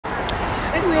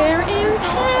We're in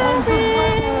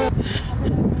Paris.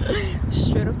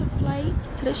 Straight up the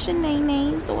flight to the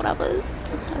Chalet or whatever.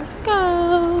 Let's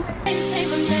go.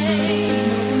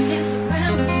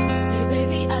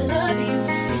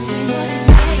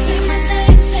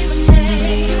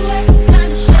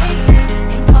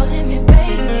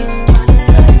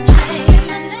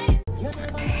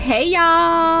 Hey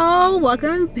y'all,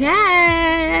 welcome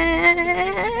back.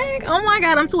 Oh my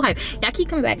god, I'm too hyped. Y'all keep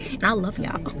coming back and I love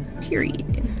y'all, period.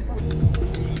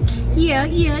 Yeah,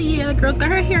 the girl's got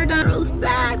her hair done, girl's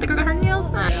back, the girl got her nails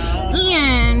done.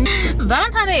 And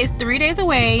Valentine's Day is 3 days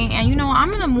away, and you know,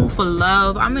 I'm in the mood for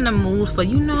love. I'm in the mood for,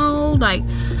 you know, like,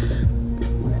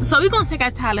 so we're gonna take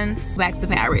our talents back to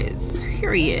Paris,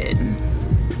 period.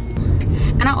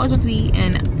 And I always want to be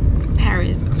in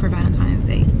Paris for Valentine's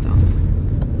Day, so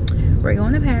we're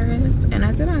going to Paris. And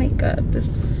I did my makeup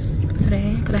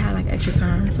today because I had like extra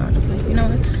time, so I was like, you know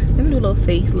what, let me do a little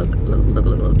face look a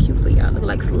little cute for y'all, look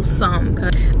like a little something.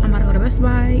 Cause I'm about to go to Best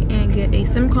Buy and get a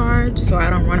SIM card so I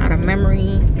don't run out of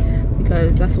memory,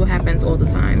 because that's what happens all the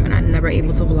time and I'm never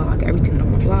able to vlog everything that I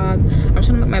want to vlog. I'm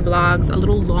trying to make my vlogs a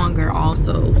little longer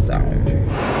also, so I got you.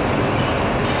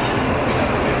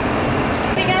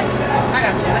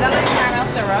 Vanilla and caramel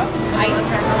syrup,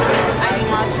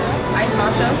 ice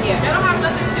matcha. Yeah. They don't have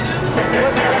nothing to do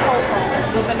with vanilla cold foam.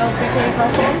 With vanilla sweet tea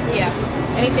cold foam? Yeah.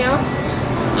 Anything else?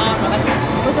 Like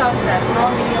what's else is that?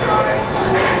 Small, medium, large.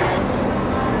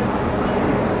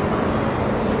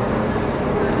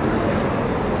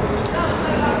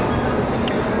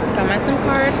 Got my SIM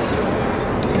card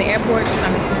in the airport. Just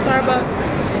got me some Starbucks.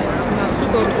 I'm about to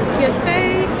go to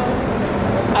TSA.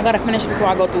 I gotta finish before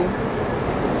I go through.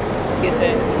 Get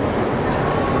it.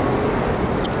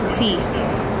 Tea.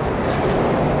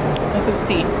 This is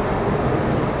tea.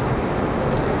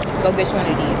 Go get you one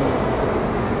of these.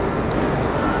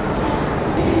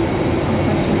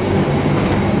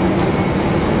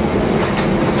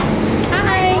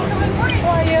 Hi.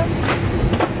 How are you?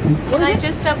 Can I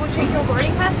just double check your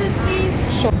boarding passes, please?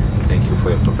 Sure. Thank you for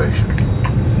your information.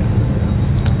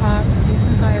 This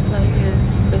entire flight is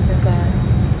business class.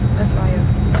 That's fire.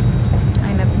 I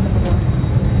ain't never seen that before.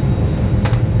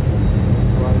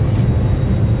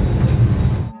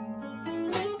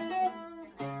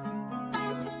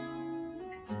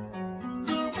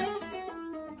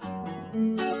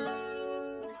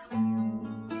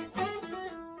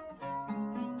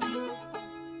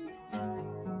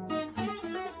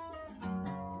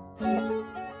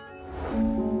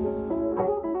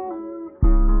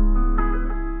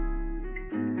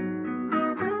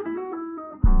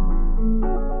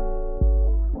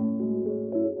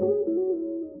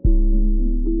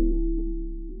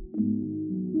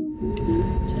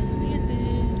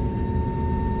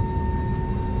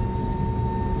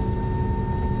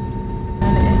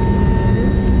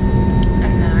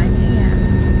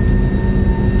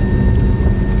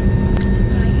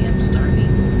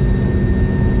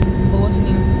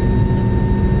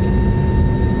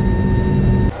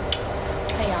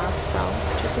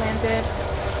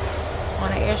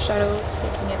 Shuttle,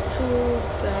 taking it to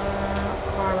the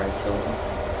car right to.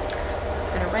 It's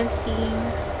gonna rent tea.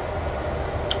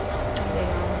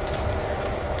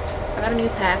 I got a new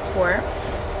passport.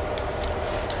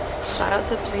 Shout out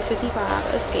to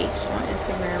 365 Escapes on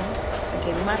Instagram. They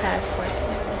gave me my passport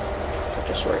in such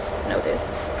a short notice.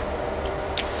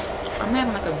 I'm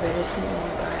having like a bittersweet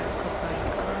moment, guys, because like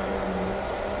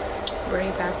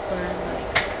Brady passport, like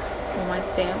all my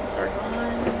stamps are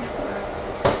gone.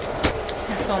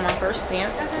 So my first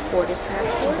stamp for this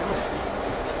passport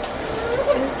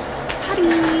is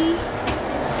Patty.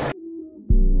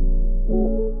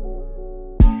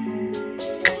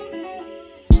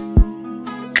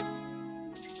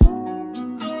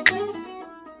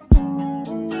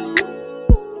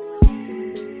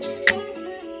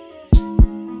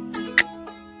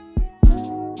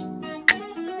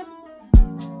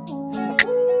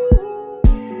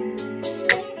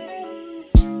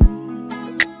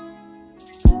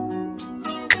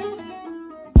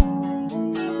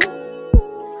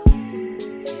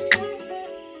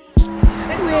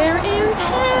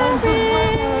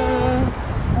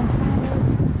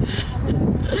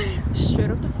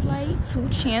 Two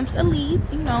champs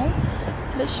elites, you know,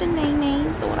 to the Chalet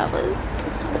or whatever.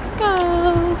 Let's go.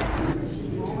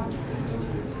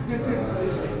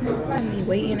 I've been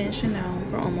waiting in Chanel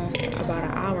for almost about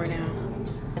an hour now.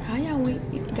 How y'all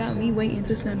got me waiting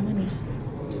to spend money?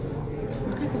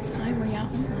 What type of time are y'all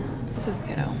on? This is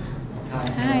ghetto.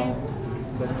 Hi.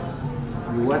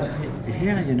 You watch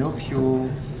here, you know,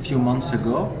 few few months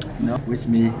ago, no, with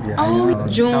me. Yeah. Oh,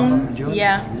 June. June.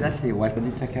 Yeah. Exactly. What did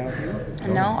you take care of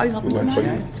you? No, are you helping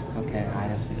tomorrow? Okay, I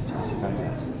have 50 about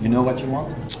that. You know what you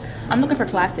want? I'm looking for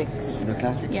classics. The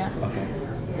classics? Yeah. Okay.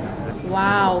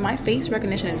 Wow, my face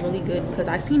recognition is really good because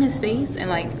I seen his face and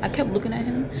like I kept looking at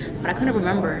him, but I couldn't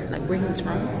remember like where he was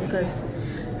from because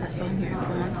I saw him here a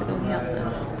couple months ago. He helped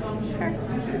us. Okay.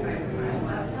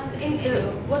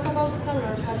 What about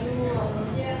colors?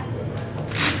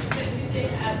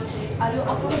 Are you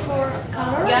open for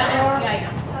colors?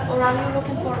 Yeah. Or are you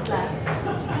looking for black?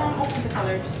 I'm open to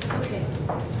colors. Okay.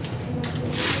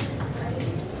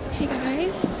 Hey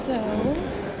guys, so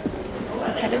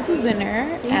headed to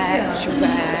dinner at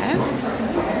Giraffe.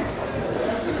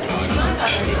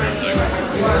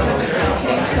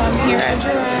 Okay, so I'm here at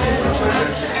Giraffe.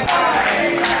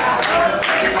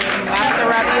 Lobster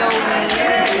ravioli,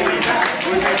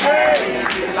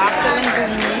 lobster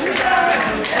linguine.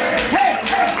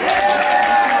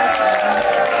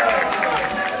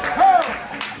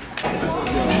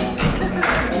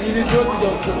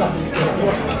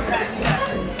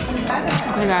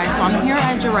 Okay guys, so I'm here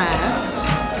at Giraffe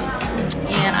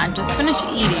and I just finished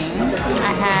eating.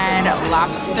 I had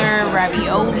lobster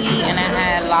ravioli and I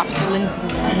had lobster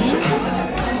linguine.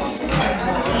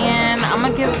 And I'm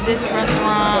gonna give this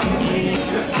restaurant a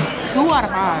 2 out of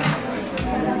 5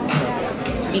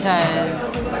 because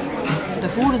the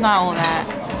food is not all that,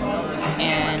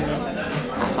 and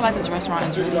I feel like this restaurant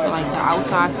is really for like the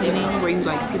outside seating where you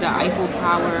like see the Eiffel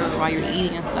Tower while you're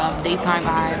eating and stuff, daytime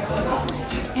vibe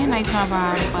and nighttime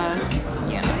vibe. But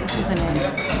yeah, this isn't it.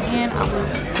 And I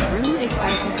was really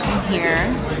excited to come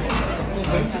here.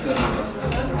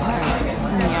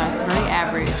 But yeah, it's very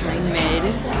average, very mid.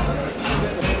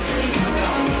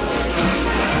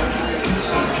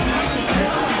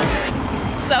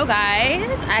 So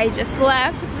guys, I just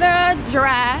left the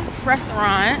Giraffe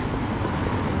restaurant.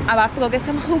 I'm about to go get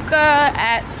some hookah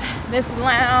at this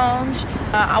lounge.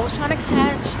 I was trying to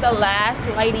catch the last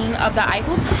lighting of the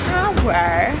Eiffel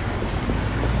Tower,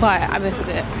 but I missed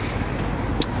it.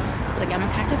 So yeah, I'm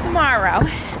gonna catch this tomorrow.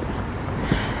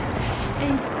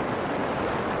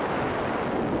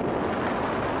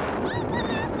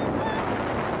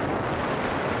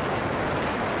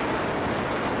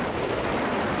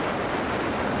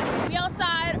 We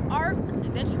outside Arc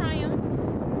de Triomphe.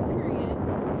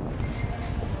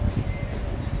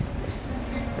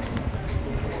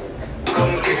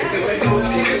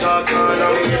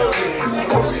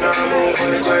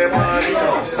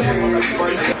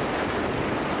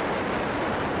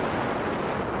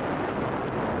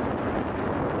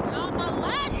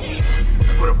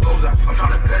 I'm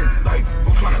trying to bend, like,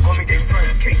 who trying to call me their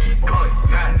friend? Cage, gun,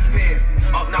 mad, sin,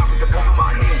 up now with the both of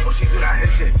my hands. Oh, she do that hip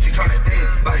shit, she trying to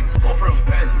dance, like, both of them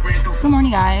bend, reading through. Good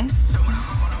morning, guys.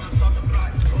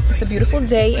 It's a beautiful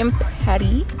day in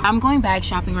Petty. I'm going bag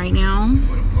shopping right now.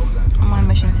 I'm on a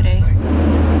mission today.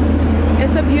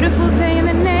 It's a beautiful day in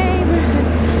the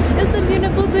neighborhood. It's a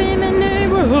beautiful day in the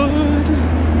neighborhood.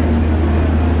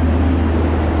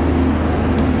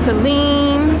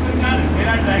 Celine.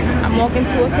 I'm walking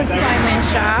to a consignment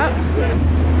shop.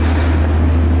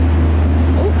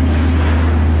 Oh,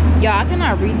 y'all, I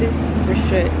cannot read this for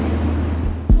shit.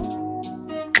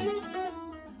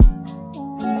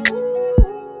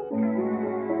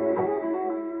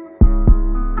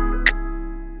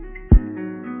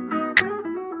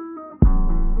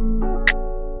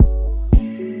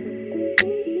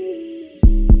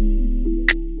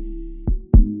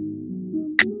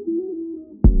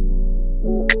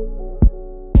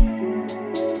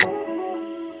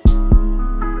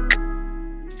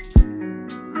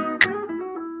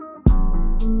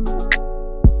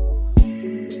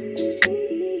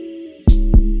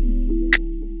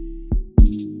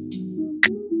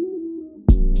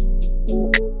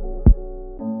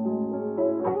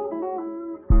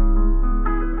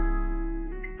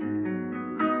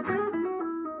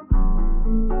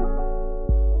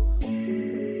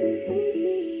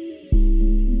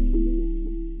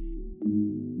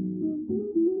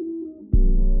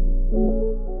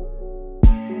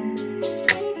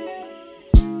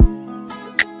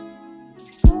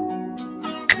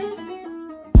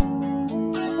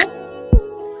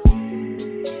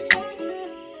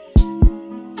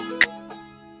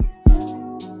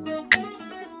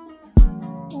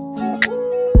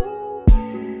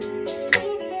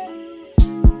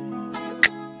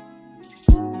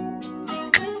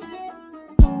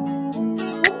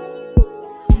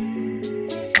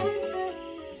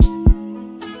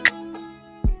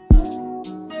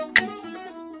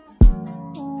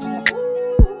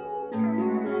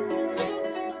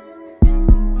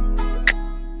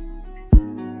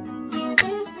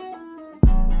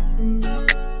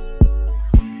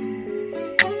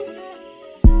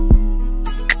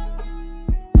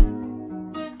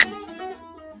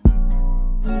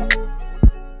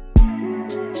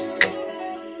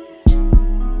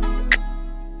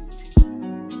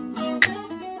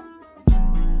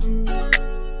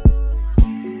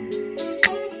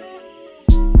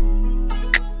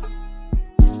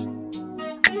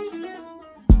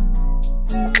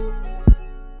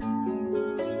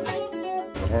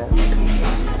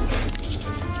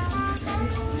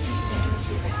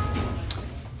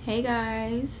 Hey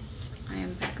guys, I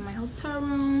am back in my hotel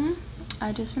room.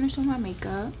 I just finished doing my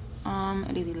makeup.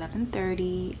 It is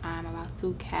 11:30. I'm about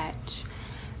to catch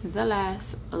the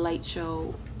last light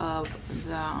show of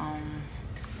the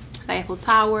Eiffel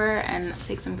Tower and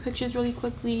take some pictures really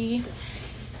quickly.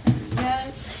 And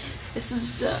yes, this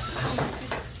is the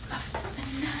outfits of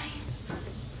the night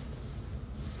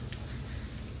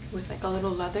with like a little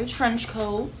leather trench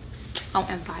coat. Oh,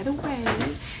 and by the way,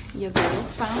 your girl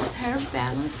found her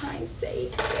Valentine's Day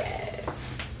gift.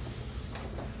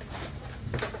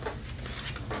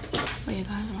 But yeah,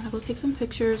 guys, I'm gonna go take some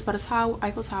pictures by the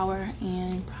Eiffel Tower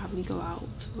and probably go out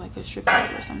to like a strip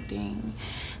club or something.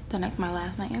 The night, my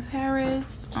last night in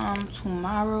Paris.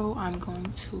 Tomorrow I'm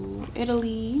going to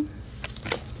Italy.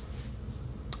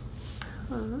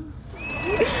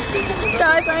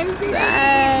 Guys, I'm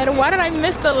sad. Why did I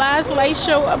miss the last light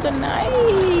show of the night?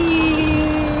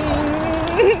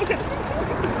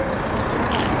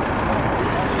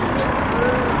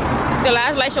 The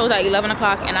last light show was at 11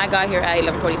 o'clock and I got here at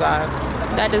 11:45.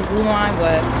 That just blew my mind,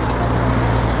 but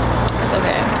it's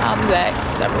okay. I'll be back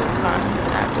several times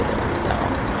after this, so.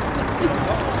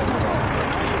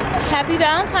 Happy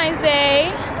Valentine's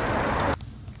Day.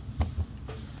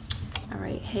 All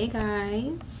right, hey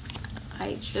guys.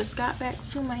 I just got back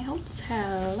to my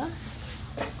hotel.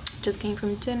 Just came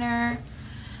from dinner.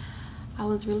 I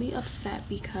was really upset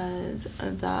because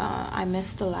I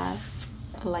missed the last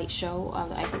light show of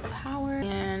the Eiffel Tower,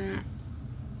 and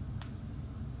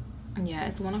yeah,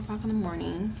 it's 1 o'clock in the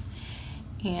morning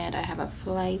and I have a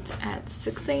flight at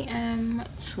 6 a.m.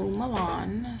 to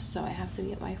Milan, so I have to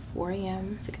be up by 4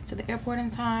 a.m. to get to the airport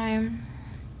in time.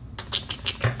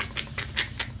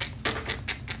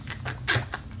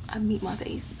 I beat my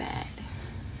face bad.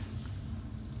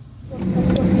 Good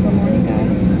morning,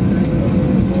 guys.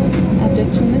 After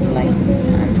 2 missed flights,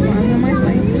 I'm flying on my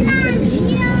flight to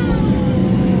Italy.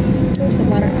 It's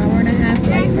about an hour and a half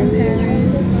flight from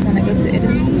Paris. When I get to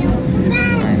Italy,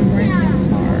 I'm renting a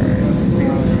car.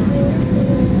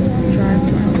 Drive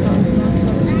to my hotel. My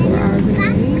hotel is 4 hours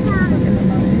away. It's in the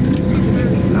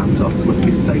mountains. Laptops must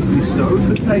be safely stowed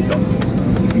for takeoff.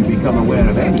 If you become aware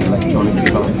of any electronic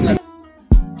device.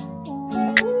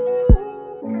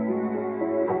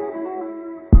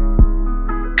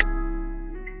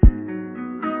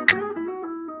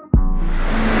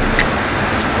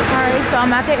 So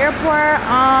I'm at the airport.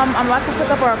 I'm about to pick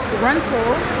up our rental.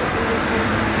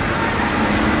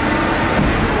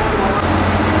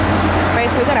 Right,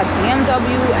 so we got a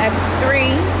BMW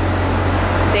X3.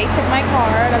 They took my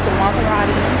car, that's the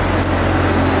Maserati.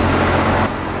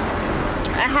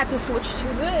 I had to switch to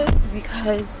this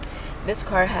because this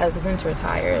car has winter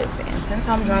tires, and since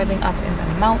I'm driving up in the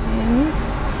mountains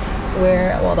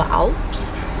where, well, the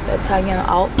Alps, the Italian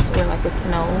Alps, where like it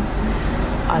snows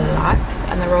a lot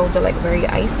and the roads are like very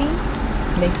icy,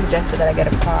 they suggested that I get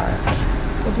a car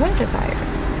with winter tires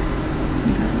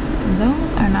because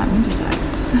those are not winter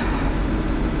tires.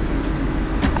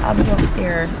 I'll be up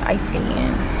there ice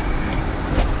skating.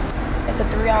 It's a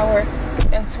 3-hour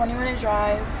and 20-minute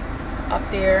drive up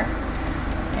there,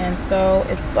 and so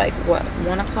it's like what,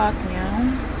 1 o'clock now.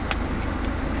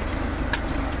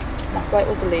 My flight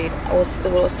was delayed. It's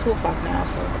 2 o'clock now,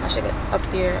 so I should get up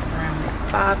there around like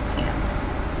 5 p.m.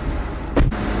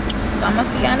 So I'm gonna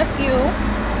see you in a few.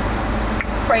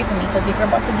 Pray for me, because you're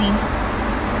about to be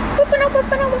whipping up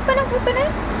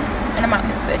in the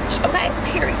mountains, bitch. Okay?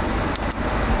 Period.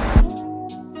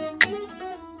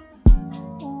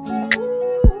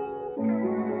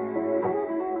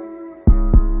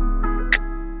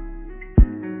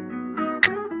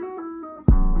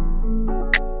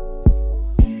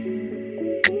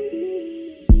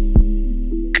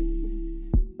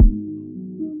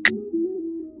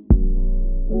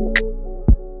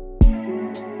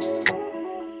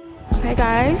 Hey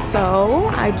guys, so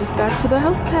I just got to the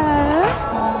hotel.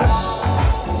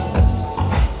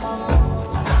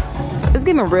 It's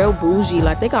getting real bougie.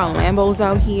 Like, they got Lambos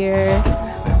out here,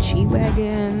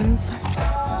 G-Wagons.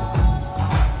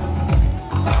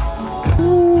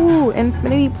 Ooh,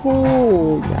 infinity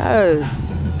pool. Yes.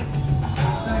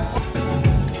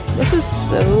 This is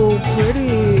so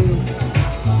pretty.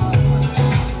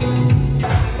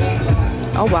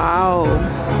 Oh wow.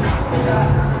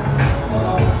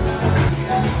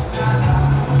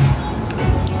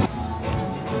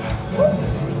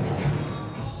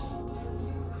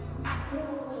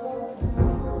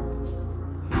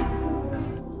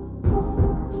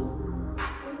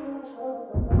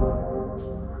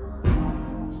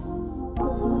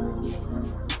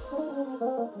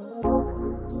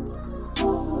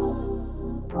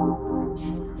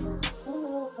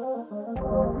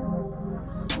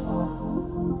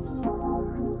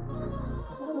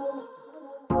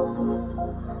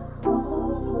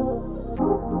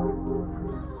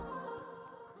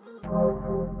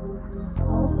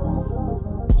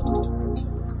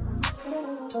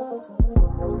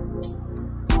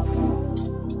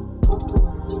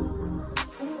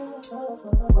 Good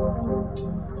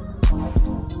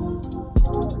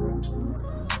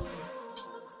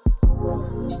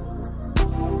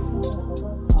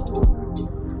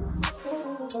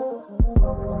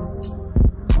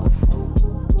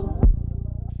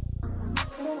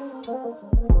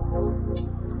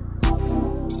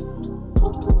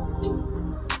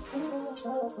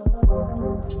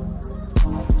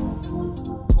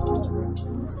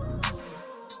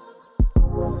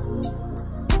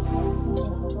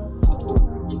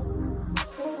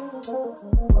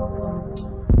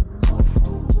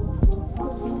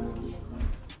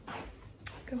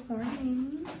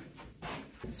morning.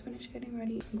 Just finished getting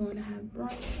ready. I'm going to have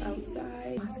brunch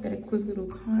outside. I have to get a quick little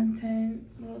content,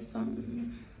 little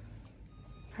something.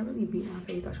 I really beat my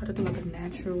face. I try to do like a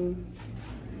natural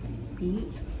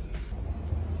beat.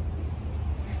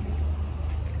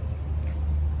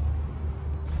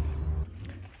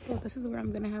 So this is where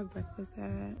I'm gonna have breakfast at.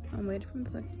 I'm waiting for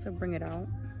them to bring it out.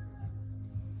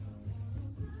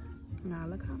 Nah,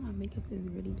 look how my makeup is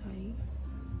really tight.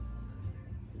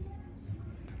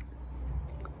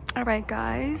 All right,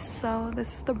 guys, so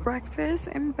this is the breakfast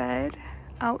in bed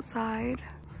outside.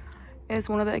 It's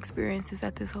one of the experiences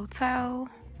at this hotel.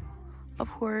 Of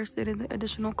course, it is an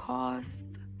additional cost,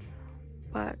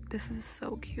 but this is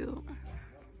so cute.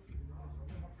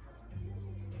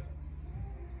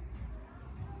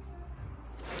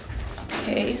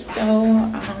 Okay, so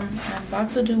I'm about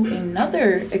to do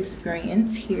another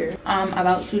experience here. I'm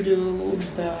about to do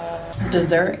the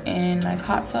dessert in like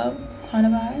hot tub kind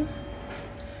of vibe.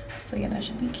 So yeah, that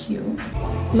should be cute.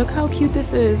 Look how cute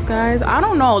this is, guys. I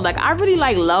don't know, like I really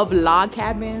like love log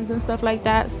cabins and stuff like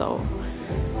that, so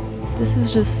this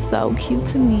is just so cute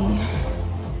to me.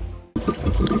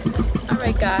 All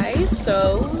right, guys,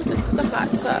 so this is the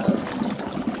hot tub.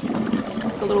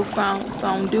 A little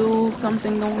fondue,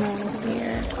 something going on over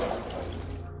here.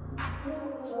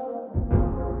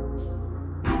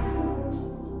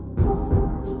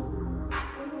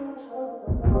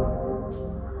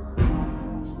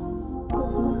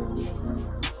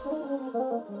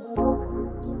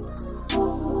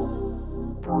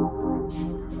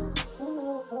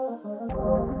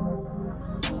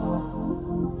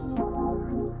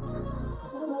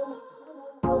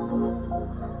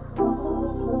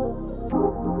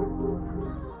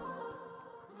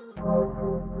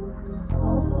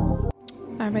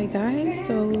 Alright guys,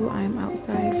 so I'm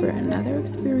outside for another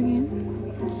experience.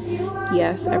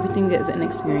 Yes, everything is an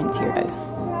experience here. And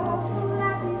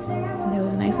it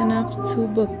was nice enough to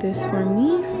book this for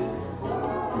me.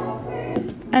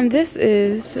 And this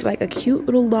is like a cute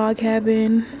little log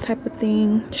cabin type of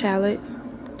thing, chalet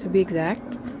to be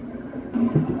exact.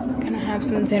 Gonna have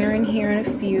some dinner in here in a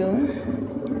few.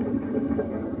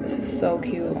 This is so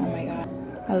cute, oh my god.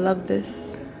 I love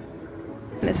this.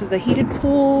 And this is the heated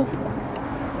pool.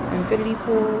 Infinity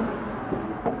pool.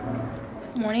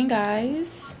 Good morning,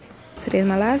 guys. Today's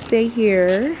my last day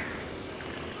here.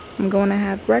 I'm going to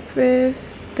have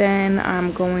breakfast, then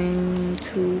I'm going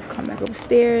to come back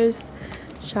upstairs,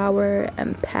 shower,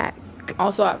 and pack.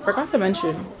 Also, I forgot to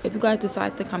mention, if you guys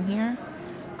decide to come here,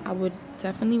 I would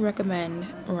definitely recommend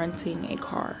renting a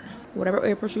car. Whatever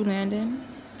airport you land in,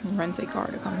 rent a car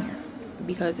to come here.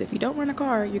 Because if you don't rent a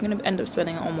car, you're gonna end up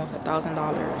spending almost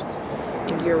 $1,000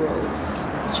 in euros.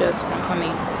 Just on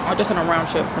coming, or just on a round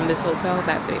trip from this hotel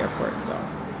back to the airport. So,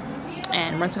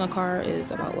 and renting a car is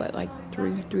about what, like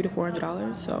 $300 to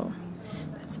 $400. So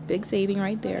that's a big saving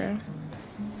right there.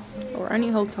 Or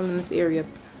any hotel in this area.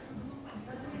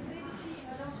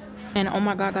 And oh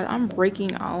my god, guys, I'm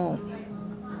breaking out.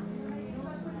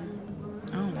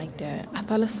 I don't like that. I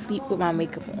fell asleep with my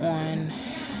makeup on.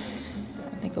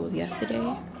 I think it was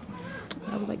yesterday.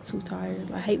 I was like too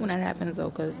tired. I hate when that happens though,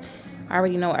 because I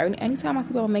already know anytime I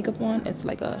put my makeup on, it's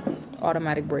like a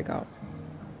automatic breakout.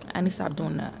 I need to stop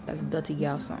doing that. That's dirty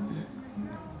gal something.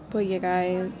 But yeah,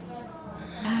 guys,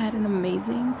 I had an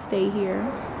amazing stay here.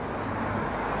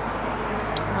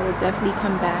 I would definitely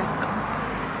come back.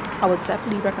 I would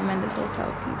definitely recommend this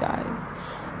hotel to you guys.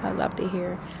 I loved it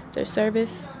here. Their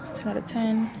service, 10 out of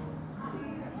 10.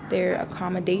 Their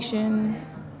accommodation,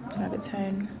 10 out of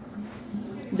 10.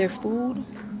 Their food,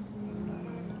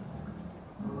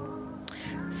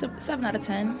 7 out of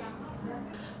 10.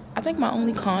 I think my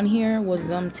only con here was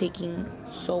them taking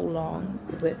so long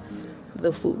with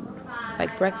the food.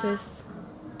 Like breakfast,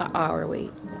 an hour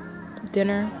wait.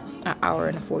 Dinner, an hour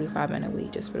and a 45-minute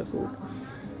wait just for the food.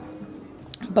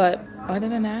 But other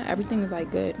than that, everything is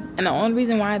like good. And the only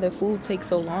reason why the food takes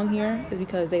so long here is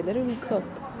because they literally cook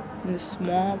in this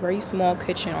small, very small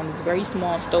kitchen on this very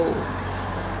small stove.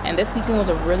 And this weekend was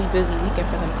a really busy weekend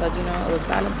for them because, you know, it was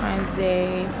Valentine's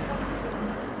Day.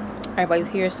 everybody's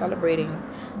here celebrating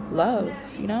love,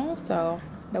 you know. So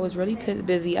that was really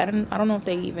busy. I don't know if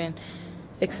they even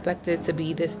expected to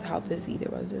be this, how busy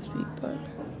there was this week, but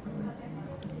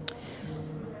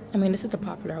I mean, this is a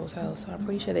popular hotel, so I'm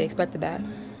pretty sure they expected that.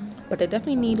 But they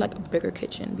definitely need like a bigger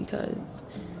kitchen because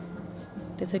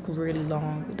they take really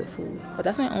long with the food. But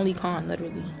that's my only con,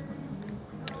 literally.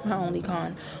 My only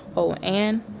con. Oh,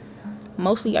 and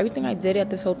mostly everything I did at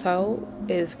this hotel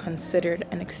is considered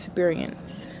an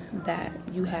experience that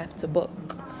you have to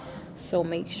book. So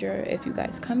make sure if you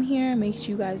guys come here, make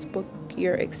sure you guys book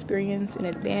your experience in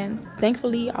advance.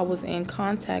 Thankfully, I was in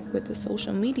contact with the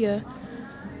social media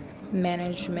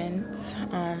management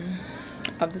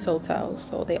of this hotel,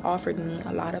 so they offered me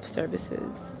a lot of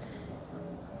services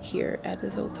here at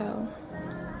this hotel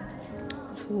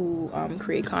to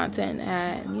create content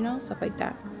and, you know, stuff like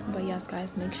that. But yes,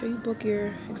 guys, make sure you book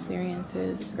your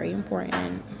experiences. It's very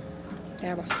important. They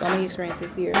have so many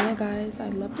experiences here. Yeah, guys, I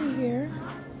love it here.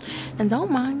 And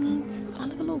don't mind me, I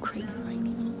look a little crazy right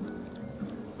now.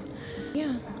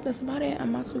 Yeah, that's about it.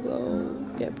 I'm about to go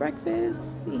get breakfast,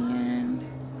 and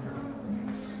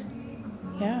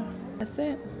yeah, that's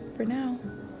it for now.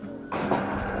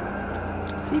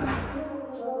 See you guys.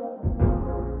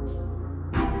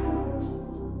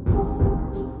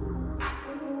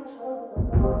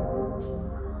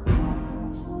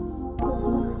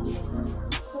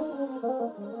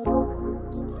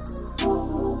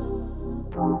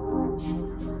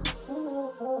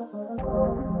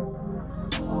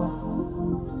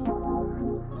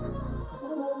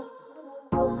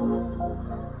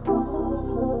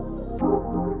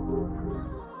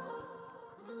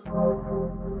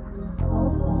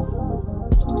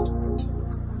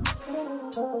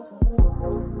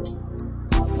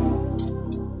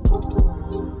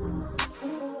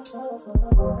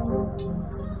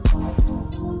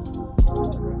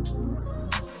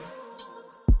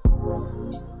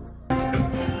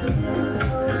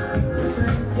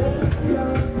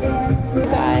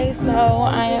 Guys, so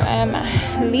I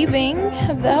am leaving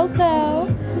the hotel.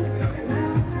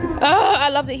 Oh, I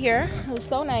loved it here. It was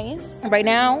so nice. Right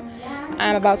now,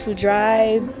 I'm about to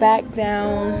drive back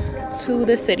down to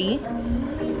the city.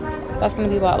 That's gonna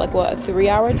be about like what, a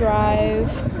 3-hour drive.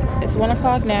 It's 1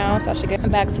 o'clock now, so I should get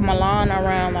back to Milan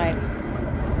around like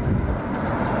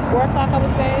 4 o'clock, I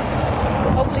would say.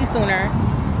 Hopefully sooner,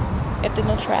 if there's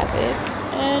no traffic.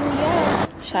 And yeah,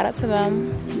 shout out to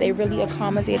them. They really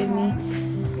accommodated me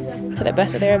to the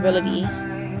best of their ability.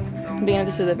 Being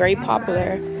this is a very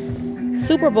popular,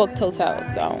 super booked hotel,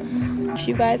 so make sure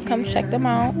you guys come check them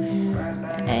out.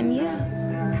 And yeah,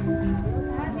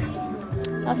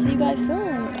 I'll see you guys soon.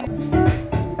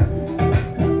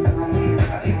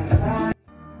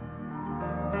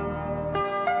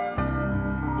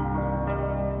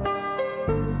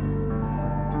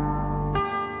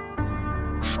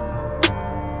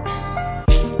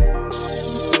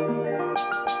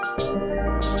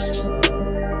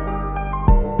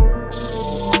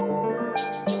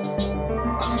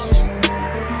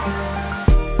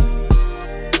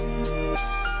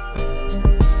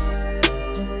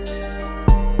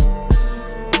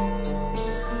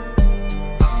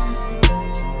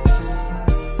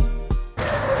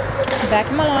 Back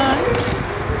in Milan.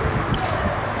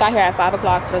 Got here at 5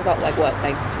 o'clock, so it's about like what,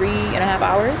 like 3.5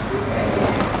 hours.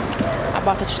 I'm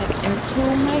about to check into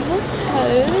my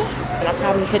hotel, and I'll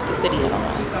probably hit the city, I don't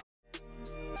know.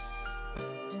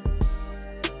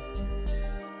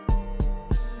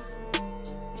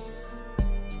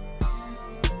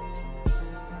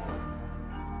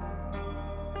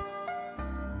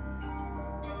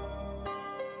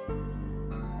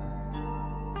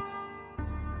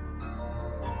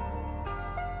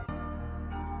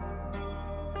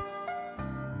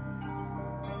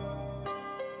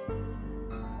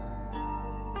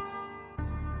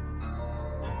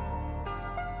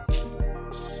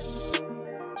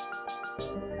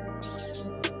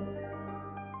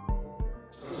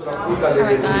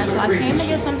 Alright guys, so I came to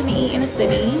get something to eat in the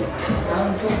city.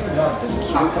 This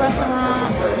cute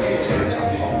restaurant.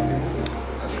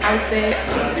 Outfit.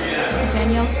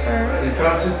 Danielle's fur.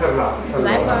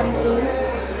 Black bodysuit.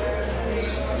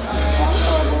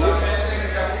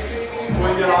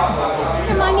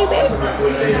 And my new baby.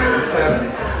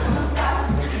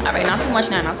 Alright, not too much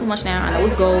now, not too much now. I know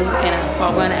it's gold and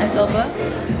Paulina and silver,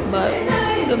 but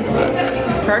it gives a fuck.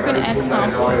 Birkin X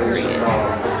sample, period.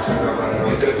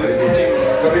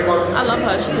 I love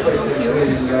her, she is so cute.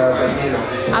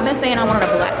 I've been saying I wanted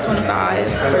a black 25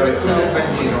 first, so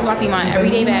this is like my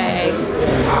everyday bag.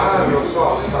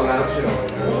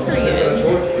 Period.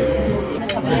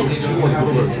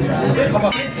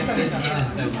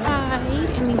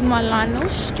 In these Milano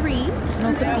Street,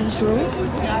 no cathedral.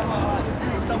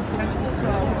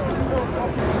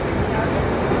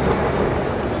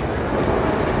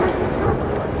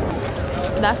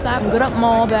 That's that Good Up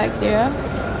Mall back there.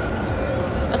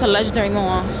 That's a legendary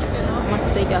mall. I'm about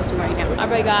to take y'all to right now.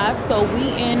 Alright guys, so we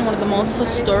in one of the most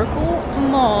historical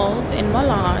malls in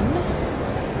Milan.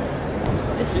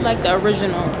 This is like the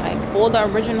original, like all the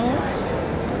originals.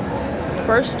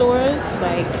 First stores,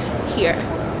 like here.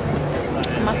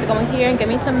 I'm about to go in here and get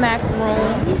me some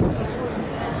macarons.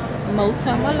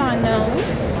 Motel Milano.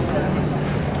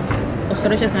 Oh, so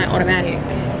that's just not automatic.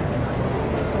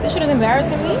 This shit is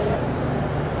embarrassing me.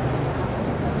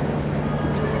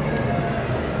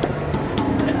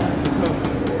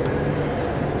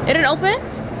 It didn't open?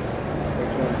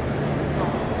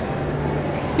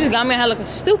 You just got me out looking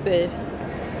stupid.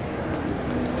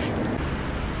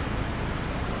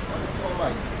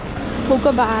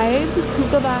 Hookah vibes,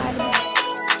 hookah vibes.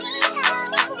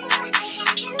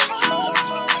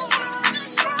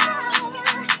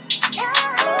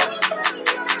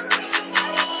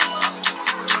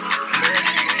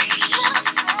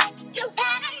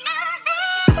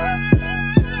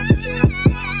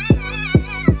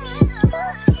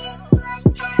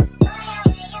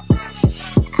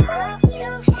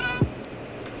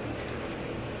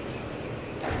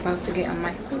 About to get on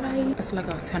my flight. It's like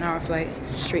a 10-hour flight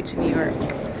straight to New York.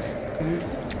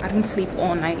 I didn't sleep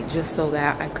all night just so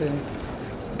that I could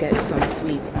get some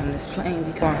sleep on this plane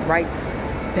because I'm right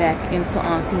back into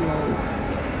auntie mode.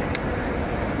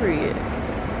 Period.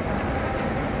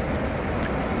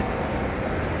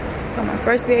 Got my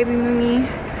first baby with me.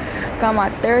 Got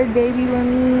my third baby with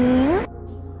me.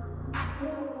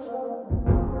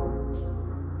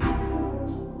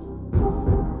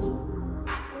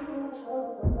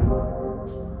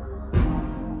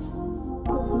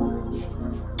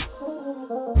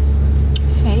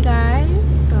 Hey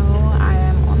guys, so I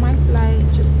am on my flight,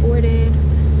 just boarded,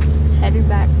 headed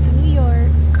back